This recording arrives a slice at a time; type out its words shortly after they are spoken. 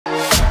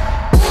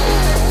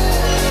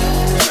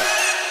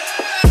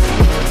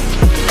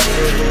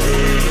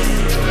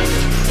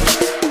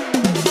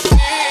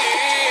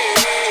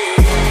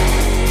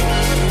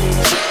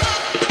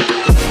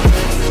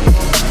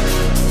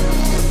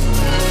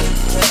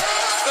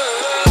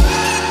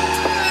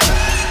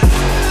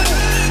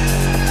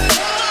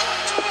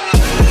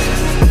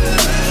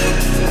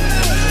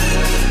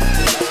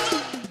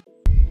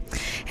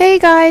Hey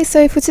guys,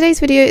 so for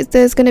today's video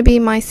there's going to be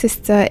my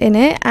sister in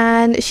it,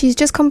 and she's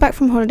just come back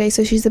from holiday,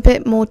 so she's a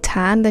bit more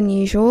tan than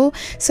usual,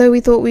 so we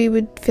thought we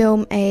would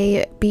film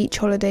a beach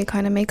holiday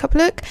kind of makeup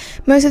look.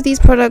 Most of these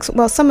products,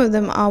 well, some of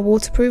them are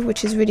waterproof,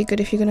 which is really good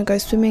if you're going to go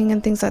swimming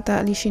and things like that.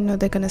 At least you know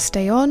they're going to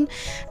stay on.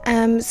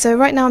 So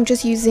right now I'm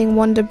just using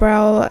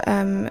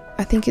Wonderbrow,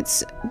 I think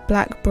it's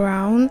black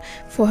brown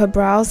for her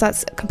brows.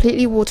 That's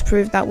completely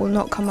waterproof, that will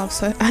not come off,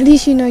 so at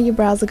least you know your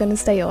brows are going to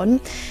stay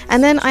on.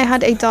 And then I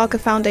had a darker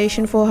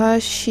foundation for her.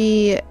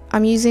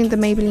 I'm using the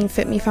Maybelline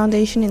Fit Me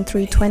foundation in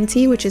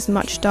 320, which is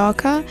much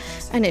darker,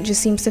 and it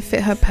just seems to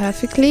fit her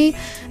perfectly.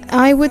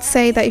 I would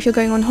say that if you're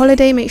going on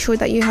holiday, make sure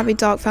that you have a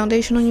dark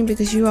foundation on you,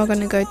 because you are going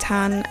to go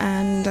tan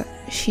and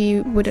she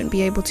wouldn't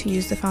be able to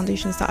use the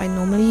foundations that I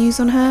normally use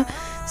on her.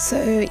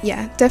 So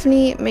yeah,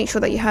 definitely make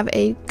sure that you have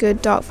a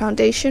good dark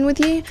foundation with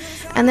you.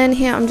 And then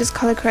here I'm just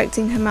color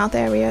correcting her mouth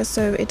area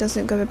so it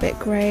doesn't go a bit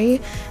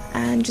grey,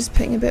 and just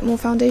putting a bit more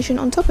foundation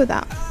on top of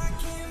that.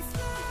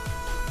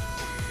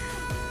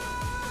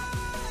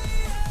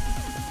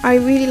 I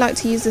really like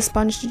to use the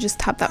sponge to just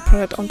tap that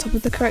product on top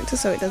of the corrector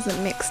so it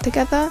doesn't mix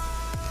together.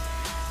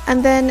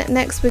 And then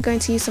next we're going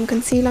to use some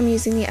concealer. I'm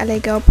using the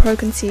Girl Pro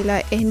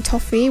Concealer in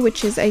Toffee,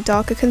 which is a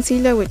darker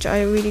concealer, which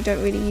I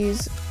don't really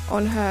use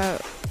on her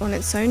on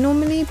its own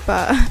normally,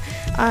 but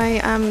I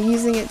am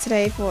using it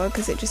today for her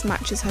because it just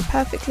matches her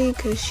perfectly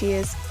because she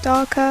is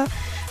darker,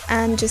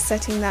 and just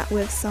setting that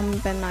with some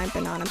Nye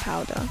Banana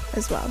Powder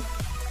as well.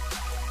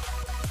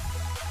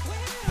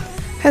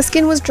 Her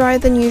skin was drier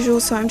than usual,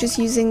 so I'm just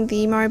using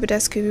the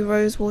Badescu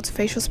Rose Water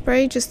Facial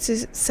Spray just to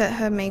set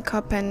her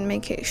makeup and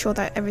make it sure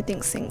that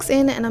everything sinks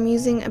in. And I'm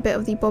using a bit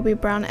of the Bobbi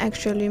Brown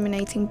Extra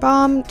Illuminating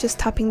Balm, just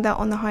tapping that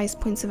on the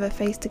highest points of her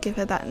face to give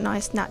her that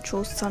nice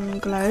natural sun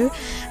glow.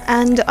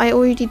 And I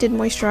already did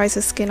moisturize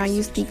her skin. I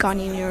used the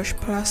Garnier Nourish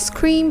Plus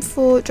cream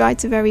for dry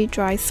to very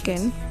dry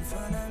skin.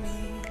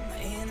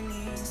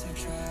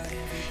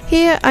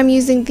 Here I'm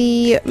using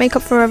the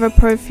Makeup Forever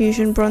Pro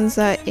Fusion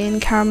Bronzer in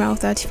Caramel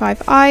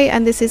 35i,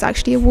 and this is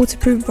actually a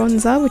waterproof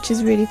bronzer, which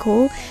is really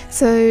cool.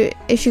 So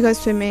if she goes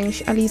swimming,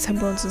 at least her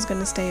bronzer is going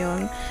to stay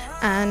on,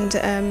 and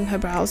her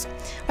brows.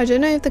 I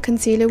don't know if the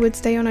concealer would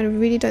stay on. I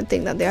really don't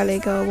think that the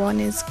Girl one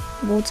is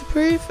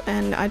waterproof,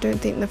 and I don't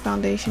think the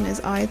foundation is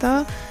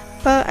either.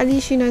 But at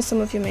least you know some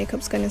of your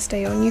makeup's going to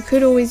stay on. You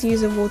could always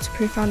use a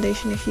waterproof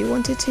foundation if you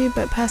wanted to,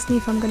 but personally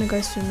if I'm going to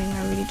go swimming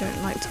I really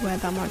don't like to wear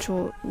that much,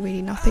 or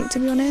really nothing, to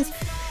be honest.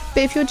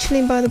 But if you're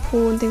chilling by the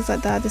pool and things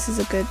like that, this is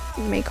a good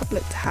makeup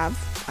look to have,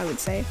 I would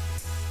say.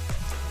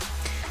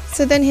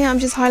 So then here I'm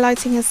just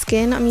highlighting her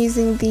skin. I'm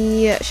using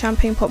the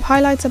Champagne Pop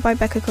Highlighter by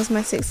Becca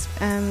Cosmetics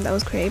that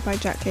was created by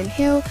Jaclyn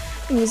Hill.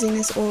 I'm using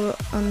this all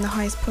on the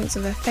highest points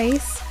of her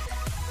face.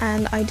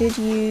 And I did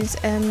use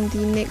the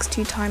NYX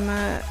Two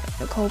Timer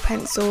khol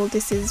pencil.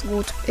 This is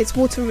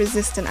water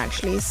resistant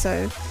actually,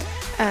 so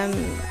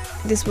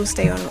this will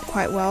stay on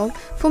quite well.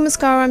 For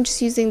mascara I'm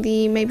just using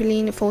the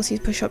Maybelline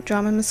Falsies Push Up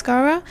Drama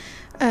Mascara.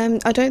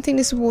 I don't think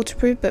this is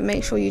waterproof, but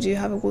make sure you do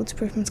have a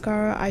waterproof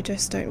mascara. I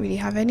just don't really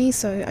have any,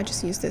 so I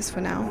just use this for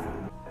now.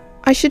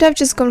 I should have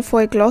just gone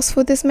for a gloss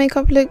for this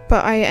makeup look,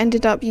 but I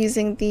ended up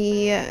using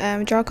the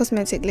Gerard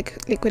Cosmetic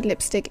liquid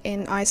lipstick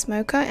in Ice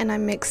Mocha, and I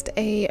mixed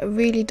a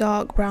really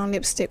dark brown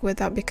lipstick with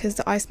that because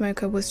the Ice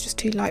Mocha was just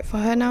too light for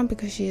her now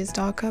because she is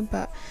darker,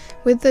 but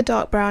with the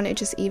dark brown it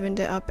just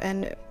evened it up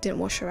and didn't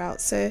wash her out.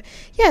 So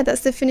yeah,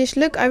 that's the finished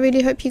look. I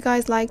really hope you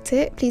guys liked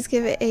it. Please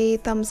give it a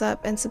thumbs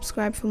up and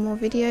subscribe for more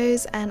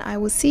videos, and I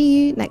will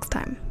see you next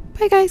time.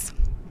 Bye guys!